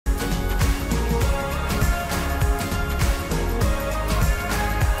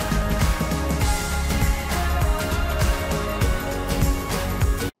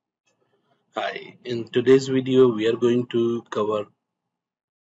In today's video, we are going to cover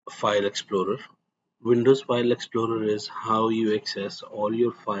File Explorer. Windows File Explorer is how you access all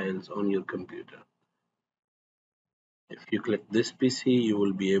your files on your computer. If you click this PC, you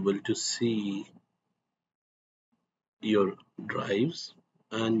will be able to see your drives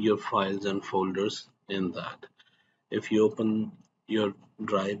and your files and folders in that. If you open your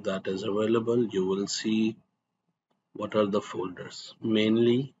drive that is available, you will see what are the folders.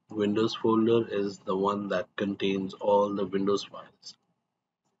 Mainly, Windows folder is the one that contains all the Windows files.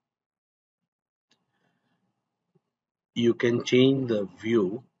 You can change the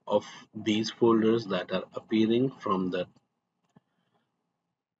view of these folders that are appearing from the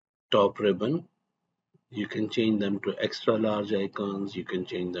top ribbon. You can change them to extra large icons. You can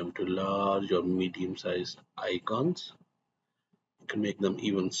change them to large or medium sized icons. You can make them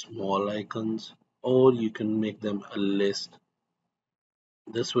even small icons, or you can make them a list.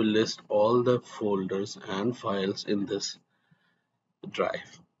 This will list all the folders and files in this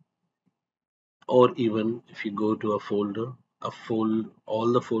drive. Or even if you go to a folder,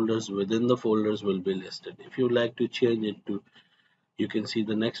 all the folders within the folders will be listed. If you like to change it to, you can see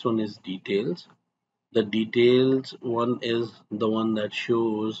the next one is details. The details one is the one that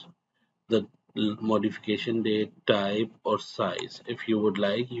shows the modification date, type, or size. If you would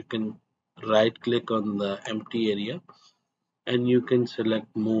like, you can right click on the empty area and you can select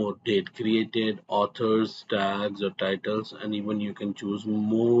more: date created, authors, tags, or titles, and even you can choose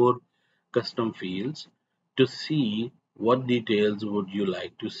more custom fields to see what details would you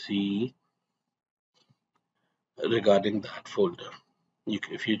like to see regarding that folder.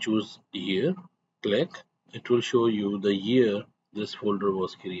 If you choose year, click, it will show you the year this folder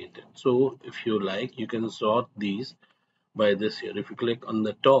was created. So if you like, you can sort these by this year. If you click on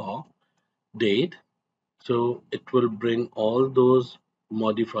the top, date, so it will bring all those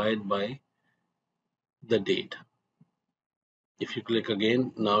modified by the date. If you click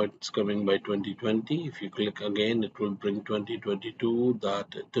again, now it's coming by 2020. If you click again, it will bring 2022,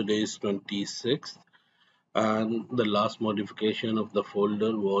 that today is 26th. And the last modification of the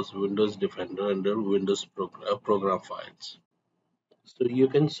folder was Windows Defender under Windows program files. So you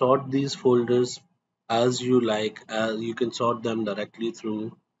can sort these folders as you like. You can sort them directly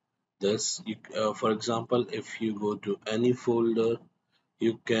through this. For example, if you go to any folder,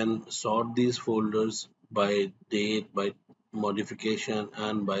 you can sort these folders by date, by modification,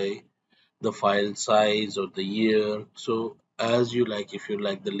 and by the file size or the year. So as you like, if you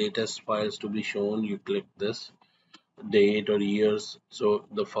like the latest files to be shown, you click this date or years. So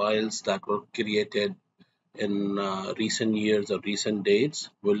the files that were created in recent years or recent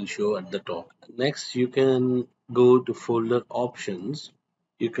dates will show at the top. Next, you can go to folder options.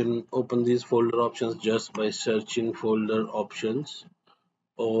 You can open these folder options just by searching folder options,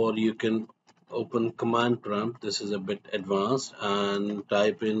 or you can open command prompt. This is a bit advanced, and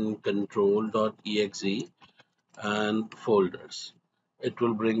type in control.exe and folders. It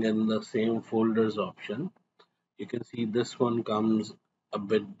will bring in the same folders option. You can see this one comes a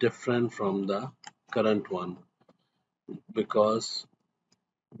bit different from the current one, because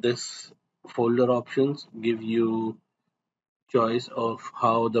this folder options give you choice of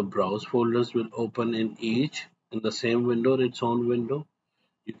how the browse folders will open in each in the same window or its own window.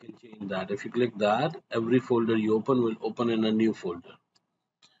 You can change that. If you click that, every folder you open will open in a new folder,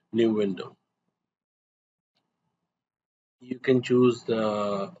 new window. You can choose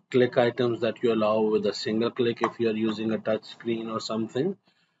the click items that you allow with a single click if you are using a touch screen or something,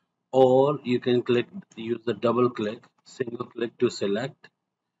 or you can use the double click, single click to select.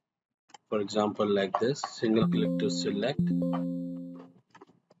 For example, like this, single click to select.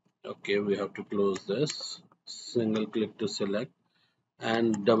 Okay, we have to close this. Single click to select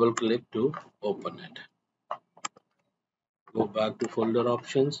and double click to open it. Go back to folder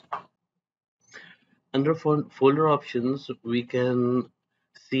options. Under folder options, we can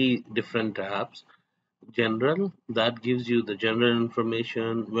see different tabs. General, that gives you the general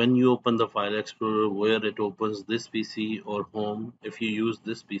information. When you open the File Explorer, where it opens this PC or home. If you use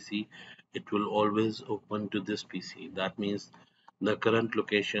this PC, it will always open to this PC. That means the current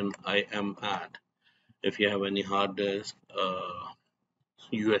location I am at. If you have any hard disk,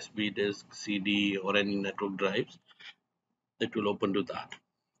 USB disk, CD, or any network drives, it will open to that.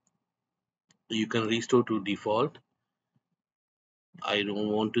 You can restore to default. I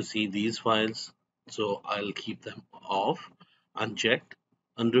don't want to see these files, so I'll keep them off, unchecked.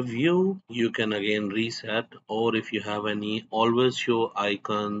 Under view, you can again reset, or if you have any, always show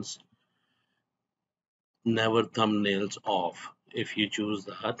icons, never thumbnails off. If you choose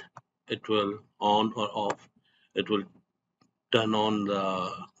that, it will on or off. It will turn on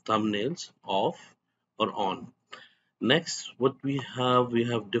the thumbnails off. or on. Next, what we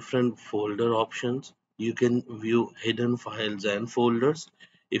have different folder options. You can view hidden files and folders.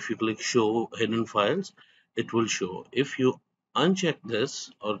 If you click show hidden files, it will show. If you uncheck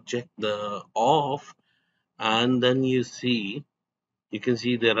this or check the off, and then you can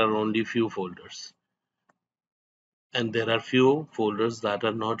see there are only few folders, and there are few folders that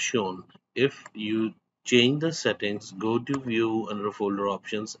are not shown. If you change the settings, go to view under folder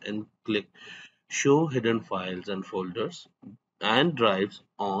options and click show hidden files and folders and drives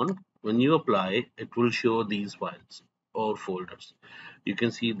on. When you apply, it will show these files or folders. You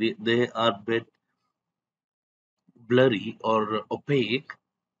can see they are bit blurry or opaque,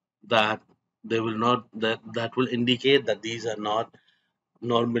 that they will not that will indicate that these are not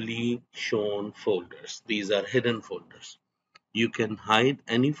normally shown folders. These are hidden folders. You can hide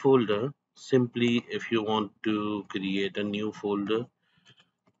any folder simply. If you want to create a new folder,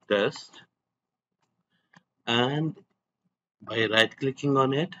 test, and by right clicking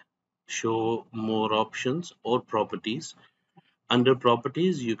on it, show more options or properties. Under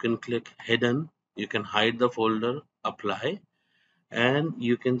properties, you can click hidden, you can hide the folder, apply, and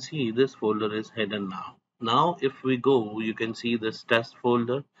you can see this folder is hidden now. Now, if we go, you can see this test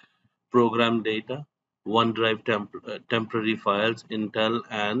folder, program data, OneDrive temporary files, Intel,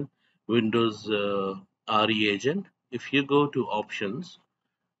 and Windows RE agent. If you go to options,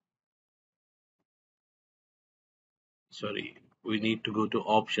 sorry, we need to go to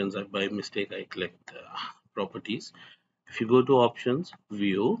options. By mistake, I clicked properties. If you go to options,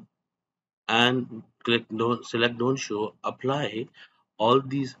 view, and click don't select don't show, apply, all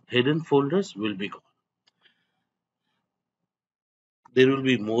these hidden folders will be gone. There will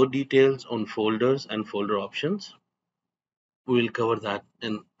be more details on folders and folder options. We will cover that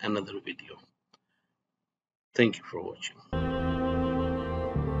in another video. Thank you for watching.